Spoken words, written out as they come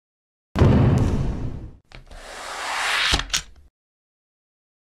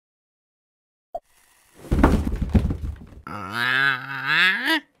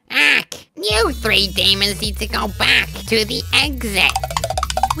You three demons need to go back to the exit.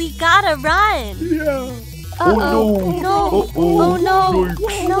 We gotta run. Yeah. Uh-oh. No. Oh no. No.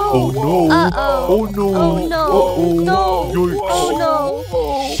 Oh no. Uh-oh. Oh no. Oh no. No. Oh no.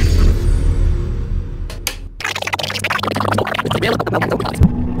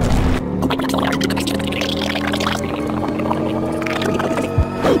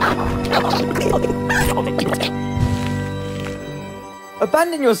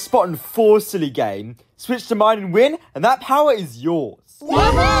 Abandon your spot and 4 silly game, switch to mine and win, and that power is yours.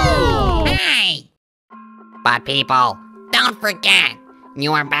 Woohoo! Hey! But people, don't forget,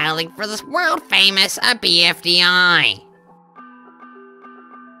 you are battling for this world-famous BFDI.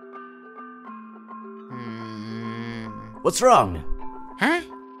 What's wrong? Huh?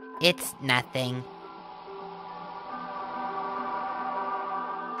 It's nothing.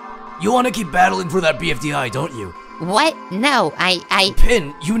 You want to keep battling for that BFDI, don't you? What? No, I...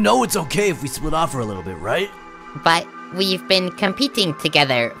 Pin, you know it's okay if we split off for a little bit, right? But we've been competing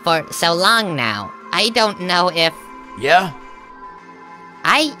together for so long now. I don't know if... Yeah?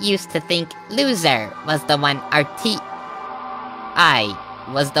 I used to think Loser was the one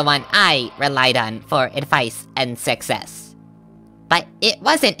I relied on for advice and success. But it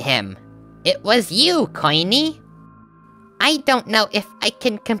wasn't him. It was you, Coiny. I don't know if I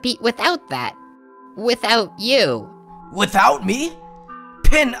can compete without that. Without you. Without me?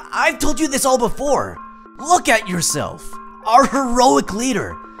 Pin, I've told you this all before. Look at yourself. Our heroic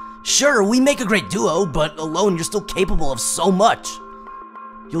leader. Sure, we make a great duo, but alone you're still capable of so much.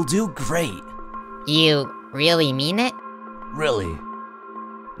 You'll do great. You really mean it? Really.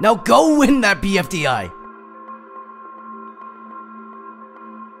 Now go win that BFDI.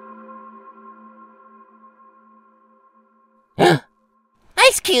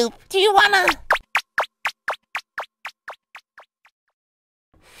 Ice Cube, do you wanna...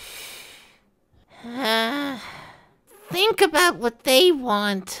 Think about what they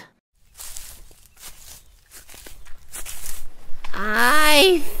want.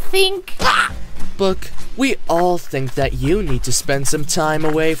 I think... Book, we all think that you need to spend some time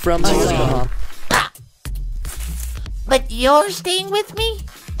away from Mom. But you're staying with me?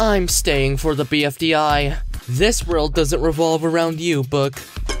 I'm staying for the BFDI. This world doesn't revolve around you, Book.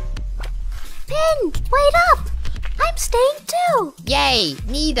 Pin, wait up! I'm staying too! Yay,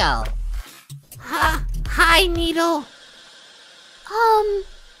 Needle. Hi, Needle.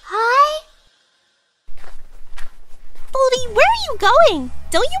 Hi? Boldy, where are you going?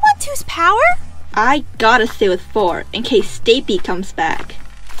 Don't you want Two's power? I gotta stay with 4 in case Stapy comes back.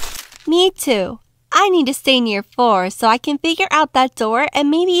 Me too. I need to stay near 4 so I can figure out that door and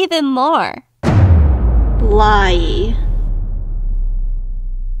maybe even more. Lie.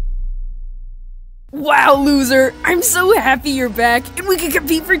 Wow, Loser! I'm so happy you're back, and we can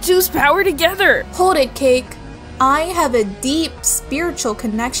compete for Two's power together! Hold it, Cake. I have a deep spiritual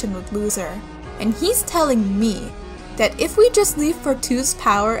connection with Loser, and he's telling me that if we just leave for Two's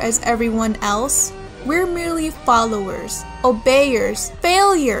power as everyone else, we're merely followers, obeyers,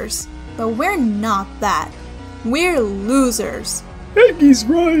 failures. But we're not that. We're losers. Eggy's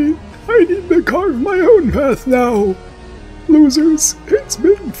right. I need to carve my own path now. Losers, it's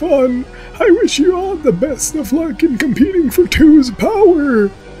been fun. I wish you all the best of luck in competing for Two's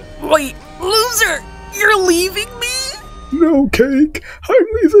power. Wait, Loser! You're leaving me? No, Cake. I'm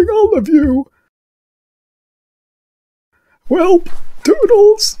leaving all of you. Well,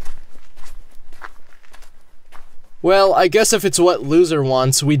 toodles. Well, I guess if it's what Loser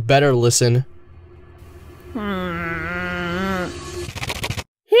wants, we'd better listen.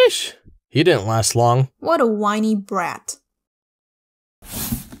 Yeesh. He didn't last long. What a whiny brat.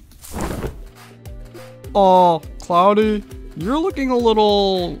 Cloudy, you're looking a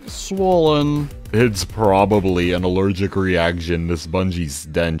little swollen. It's probably an allergic reaction to Spongy's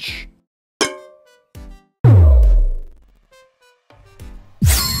stench.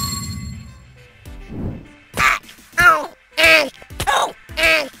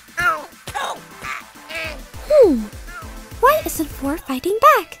 Why isn't 4 fighting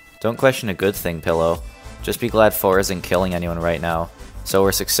back? Don't question a good thing, Pillow. Just be glad 4 isn't killing anyone right now. So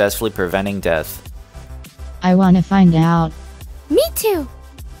we're successfully preventing death. I want to find out. Me too.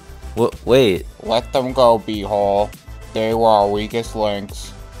 Wait. Let them go, B-Hole. They were our weakest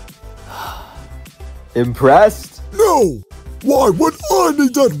links. Impressed? No! Why would I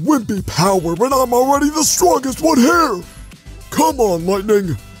need that wimpy power when I'm already the strongest one here? Come on,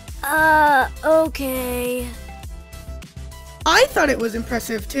 Lightning. Okay. I thought it was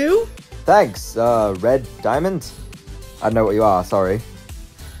impressive too. Thanks, Red Diamond? I don't know what you are, sorry.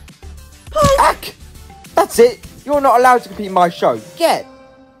 Ack! That's it! You're not allowed to compete in my show. Get!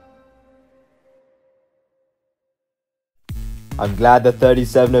 I'm glad the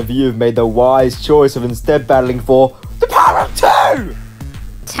 37 of you have made the wise choice of instead battling for the power of 2!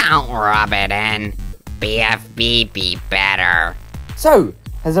 Don't rub it in. BFB be better. So,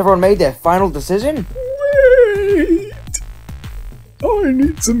 has everyone made their final decision? Wait! I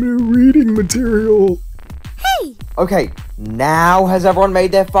need some new reading material. Hey! Okay, now has everyone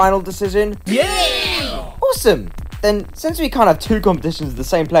made their final decision? Yeah! Awesome! Then, since we can't have 2 competitions at the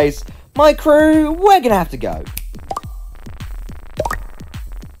same place, my crew, we're gonna have to go.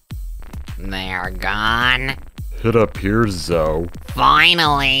 They're gone. It appears so.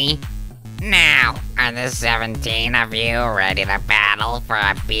 Finally! Now, are the 17 of you ready to battle for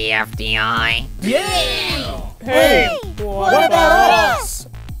a BFDI? Yeah! Hey! What about us?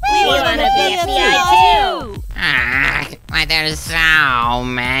 We want a BFBI too! But there's so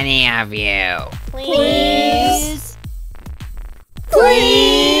many of you. Please?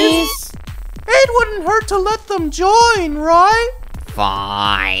 Please? It wouldn't hurt to let them join, right?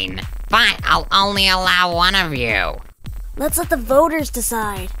 Fine. But I'll only allow one of you. Let's let the voters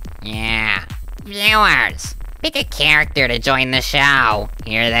decide. Yeah. Viewers, pick a character to join the show.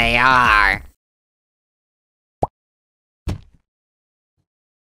 Here they are.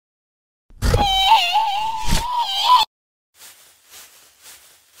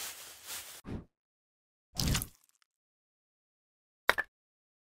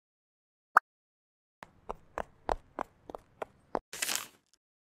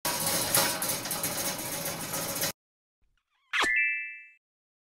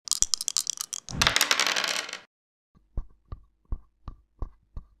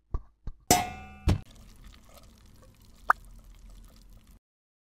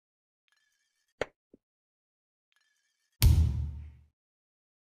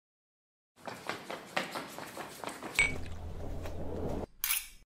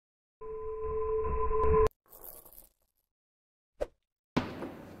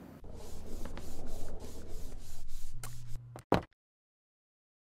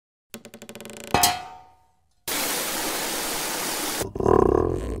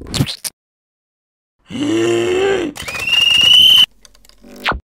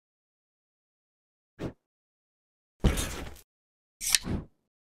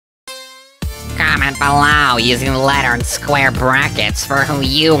 Comment below using the letter and square brackets for who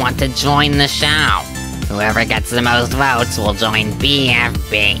you want to join the show. Whoever gets the most votes will join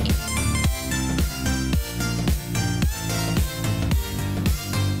BFB.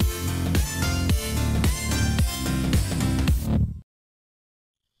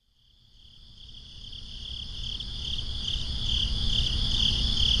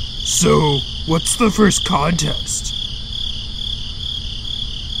 So, what's the first contest?